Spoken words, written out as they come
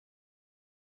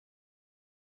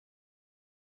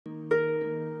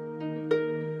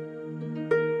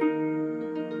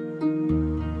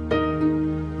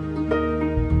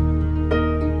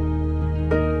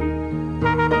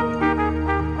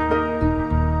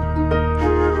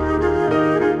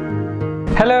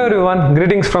everyone,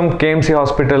 greetings from KMC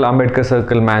Hospital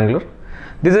Mangaluru.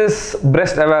 This is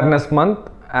Breast Awareness Month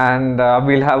and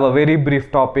we'll have a very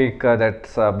brief topic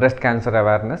that's breast cancer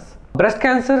awareness. Breast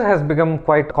cancer has become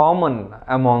quite common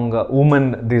among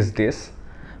women these days,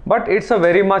 but it's a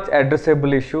very much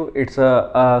addressable issue. It's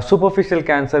a superficial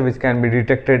cancer which can be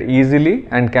detected easily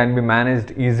and can be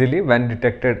managed easily when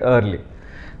detected early.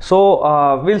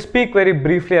 So we'll speak very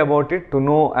briefly about it to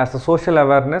know as a social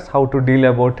awareness how to deal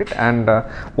about it and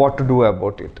what to do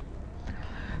about it.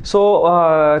 So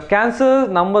cancer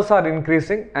numbers are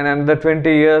increasing, and in another 20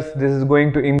 years this is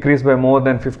going to increase by more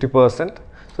than 50%.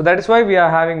 So that is why we are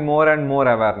having more and more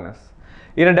awareness.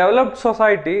 In a developed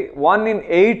society, 1 in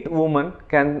 8 women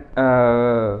can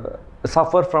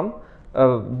suffer from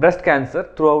breast cancer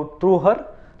through her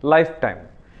lifetime.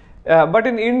 But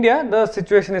in India, the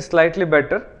situation is slightly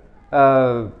better,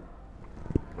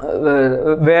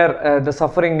 where the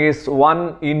suffering is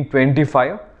 1 in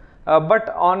 25. But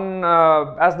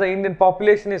as the Indian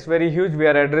population is very huge, we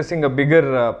are addressing a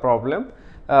bigger problem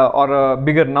or a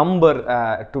bigger number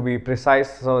to be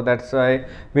precise. So that's why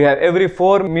we have every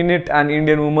 4 minutes an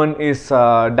Indian woman is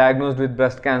diagnosed with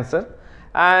breast cancer.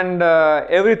 And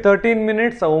every 13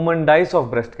 minutes a woman dies of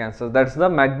breast cancer. That's the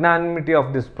magnanimity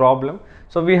of this problem.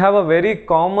 So we have a very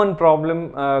common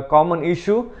problem, common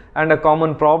issue and a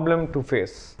common problem to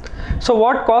face. So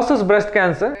what causes breast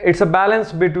cancer? It's a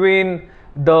balance between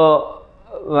the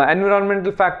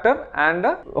environmental factor and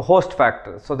a host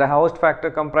factor. So the host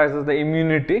factor comprises the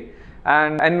immunity,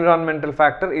 and environmental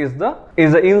factor is the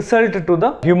insult to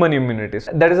the human immunity.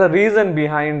 That is a reason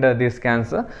behind this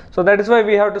cancer. So that is why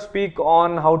we have to speak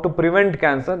on how to prevent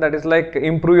cancer. That is like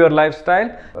improve your lifestyle,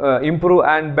 improve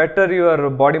and better your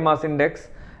body mass index,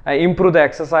 improve the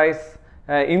exercise,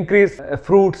 increase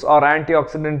fruits or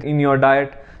antioxidant in your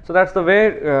diet. So that's the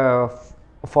way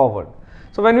forward.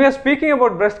 So when we are speaking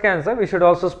about breast cancer, we should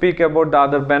also speak about the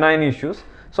other benign issues.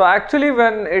 So actually,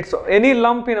 when it's any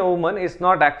lump in a woman, it's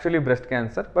not actually breast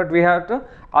cancer, but we have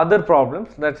other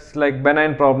problems, that's like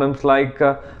benign problems like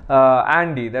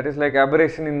ANDI, that is like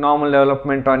aberration in normal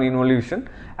development or involution.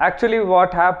 Actually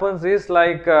what happens is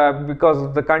like because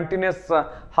of the continuous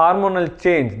hormonal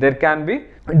change, there can be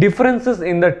differences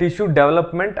in the tissue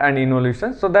development and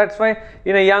involution. So that's why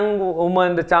in a young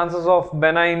woman the chances of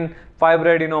benign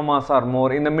fibroadenomas are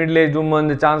more. In the middle-aged woman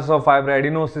the chances of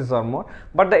fibroadenosis are more.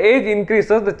 But the age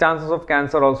increases, the chances of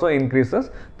cancer also increases.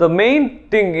 The main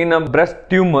thing in a breast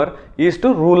tumor is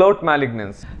to rule out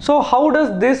malignancy. So how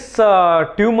does this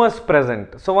tumors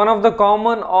present? So one of the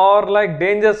common or like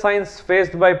danger signs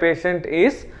faced by patient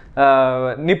is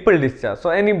nipple discharge. So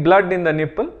any blood in the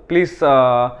nipple, please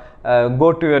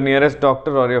go to your nearest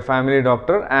doctor or your family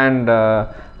doctor and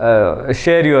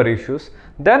share your issues.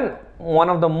 Then one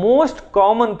of the most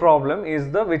common problem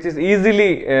is which is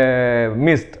easily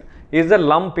missed is the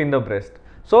lump in the breast.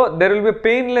 So there will be a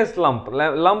painless lump.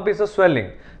 Lump is a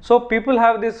swelling. So people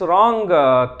have this wrong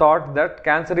thought that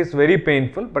cancer is very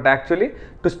painful, but actually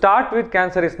to start with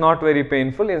cancer is not very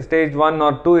painful. In stage 1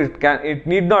 or 2 it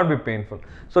need not be painful.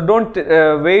 So don't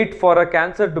wait for a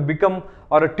cancer to become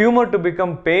or a tumor to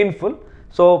become painful.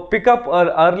 So pick up an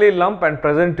early lump and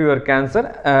present to your cancer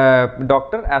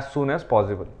doctor as soon as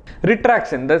possible.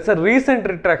 Retraction, that's a recent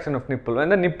retraction of nipple. When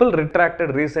the nipple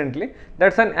retracted recently,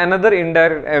 that's another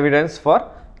indirect evidence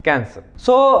for cancer.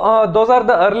 So those are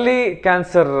the early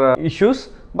cancer issues.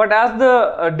 But as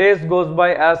the days goes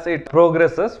by, as it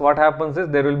progresses, what happens is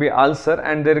there will be ulcer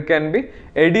and there can be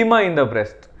edema in the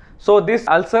breast. So this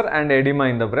ulcer and edema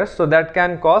in the breast, so that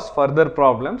can cause further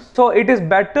problems. So it is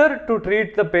better to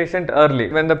treat the patient early.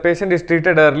 When the patient is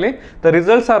treated early, the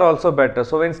results are also better.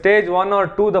 So in stage 1 or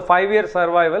 2, the 5-year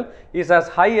survival is as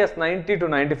high as 90 to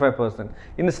 95%.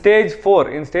 In stage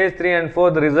 4, in stage 3 and 4,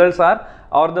 the results are,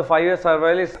 or the 5-year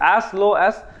survival is as low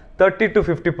as 30 to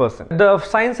 50%. The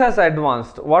science has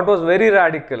advanced. What was very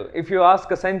radical, if you ask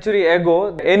a century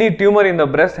ago, any tumor in the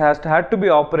breast had to be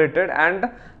operated and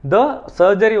the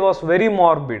surgery was very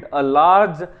morbid. A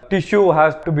large tissue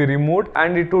has to be removed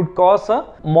and it would cause a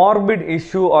morbid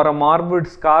issue or a morbid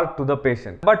scar to the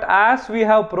patient. But as we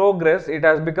have progressed, it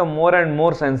has become more and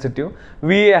more sensitive.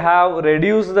 We have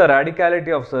reduced the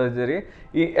radicality of surgery,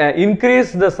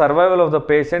 increased the survival of the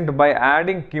patient by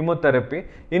adding chemotherapy,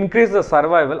 increase the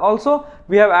survival. Also,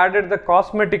 we have added the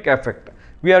cosmetic effect.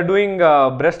 We are doing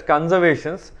breast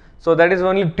conservations. So that is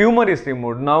only tumor is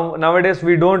removed. Nowadays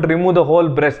we don't remove the whole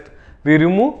breast. We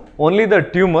remove only the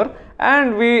tumor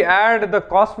and we add the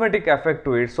cosmetic effect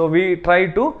to it. So we try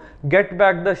to get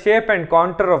back the shape and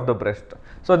contour of the breast.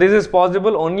 So this is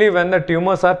possible only when the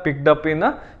tumors are picked up in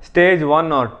a stage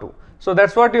 1 or 2. So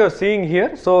that's what you are seeing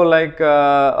here. So like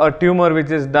a tumor which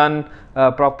is done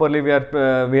properly, we have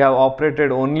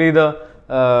operated only the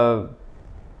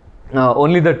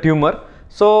tumor.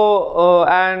 So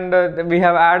and we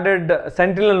have added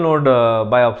sentinel node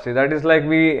biopsy. That is like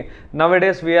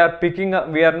nowadays we are picking up,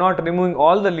 we are not removing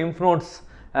all the lymph nodes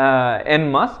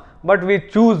en masse, but we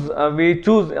choose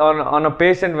on a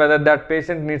patient whether that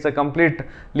patient needs a complete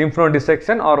lymph node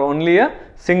dissection or only a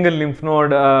single lymph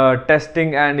node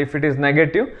testing, and if it is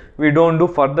negative we don't do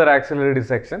further axillary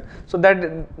dissection. So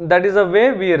that is a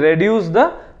way we reduce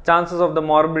the chances of the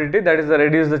morbidity, that is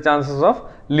reduce the chances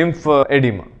of lymph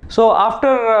edema. So after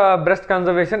breast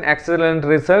conservation, excellent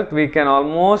result, we can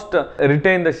almost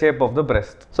retain the shape of the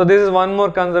breast. So this is one more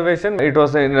conservation. It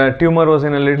was tumor was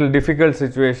in a little difficult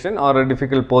situation or a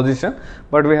difficult position,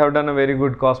 but we have done a very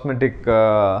good cosmetic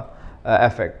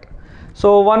effect.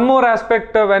 So one more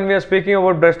aspect when we are speaking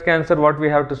about breast cancer, what we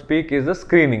have to speak is the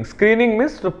screening. Screening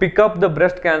means to pick up the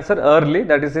breast cancer early,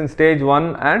 that is in stage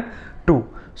 1 and 2.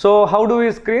 So how do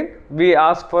we screen? We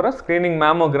ask for a screening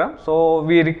mammogram. So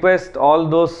we request all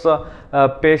those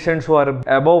patients who are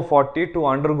above 40 to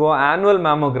undergo annual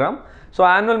mammogram. So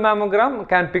annual mammogram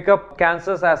can pick up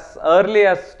cancers as early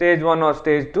as stage 1 or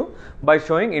stage 2 by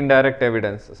showing indirect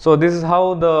evidence. So this is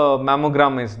how the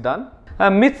mammogram is done.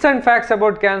 Myths and facts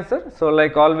about cancer. So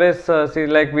like always see,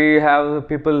 like we have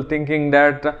people thinking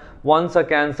that once a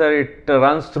cancer it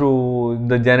runs through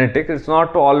the genetic. It's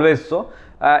not always so.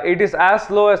 It is as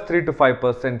low as 3 to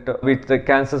 5% with the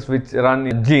cancers which run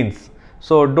in genes.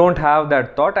 So don't have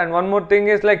that thought. And one more thing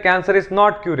is like cancer is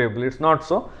not curable. It's not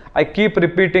so. I keep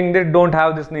repeating that, don't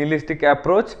have this nihilistic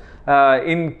approach.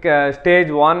 In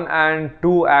stage 1 and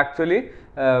 2 actually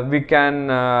we can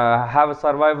have a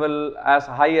survival as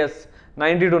high as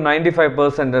 90 to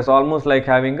 95%. That's almost like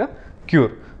having a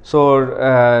cure.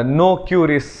 So no cure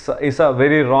is a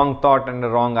very wrong thought and a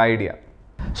wrong idea.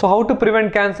 So how to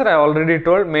prevent cancer? I already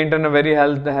told, maintain a very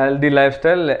healthy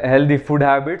lifestyle, healthy food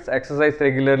habits, exercise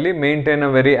regularly, maintain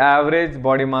a very average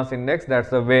body mass index. That's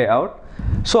the way out.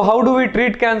 So how do we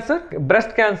treat cancer?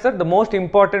 Breast cancer, the most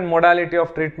important modality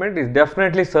of treatment is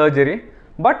definitely surgery,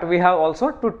 but we have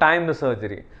also to time the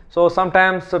surgery. So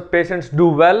sometimes patients do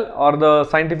well, or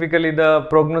scientifically the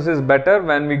prognosis is better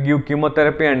when we give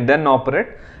chemotherapy and then operate.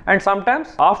 And sometimes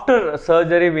after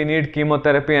surgery we need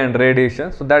chemotherapy and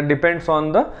radiation. So that depends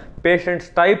on the patient's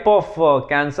type of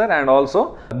cancer and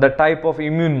also the type of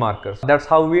immune markers. That's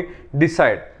how we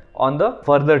decide on the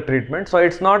further treatment. So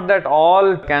it's not that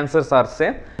all cancers are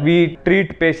same. We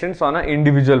treat patients on an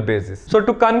individual basis. So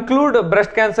to conclude,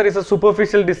 breast cancer is a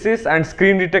superficial disease and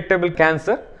screen detectable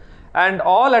cancer, and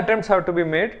all attempts have to be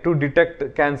made to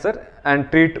detect cancer and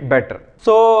treat better.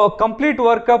 So complete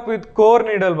workup with core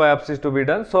needle biopsies to be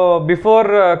done. So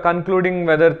before concluding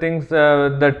whether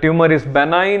the tumor is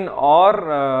benign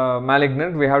or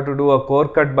malignant, we have to do a core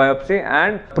cut biopsy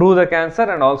and prove the cancer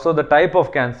and also the type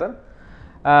of cancer.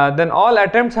 Then all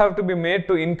attempts have to be made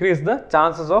to increase the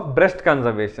chances of breast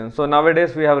conservation. So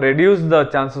nowadays we have reduced the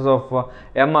chances of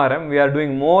MRM. We are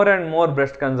doing more and more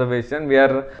breast conservation. We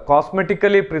are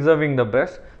cosmetically preserving the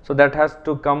breast. So that has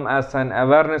to come as an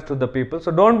awareness to the people.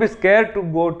 So don't be scared to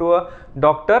go to a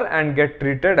doctor and get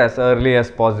treated as early as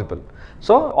possible.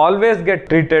 So always get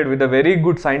treated with a very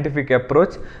good scientific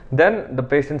approach. Then the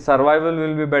patient's survival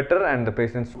will be better and the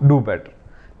patients do better.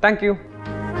 Thank you.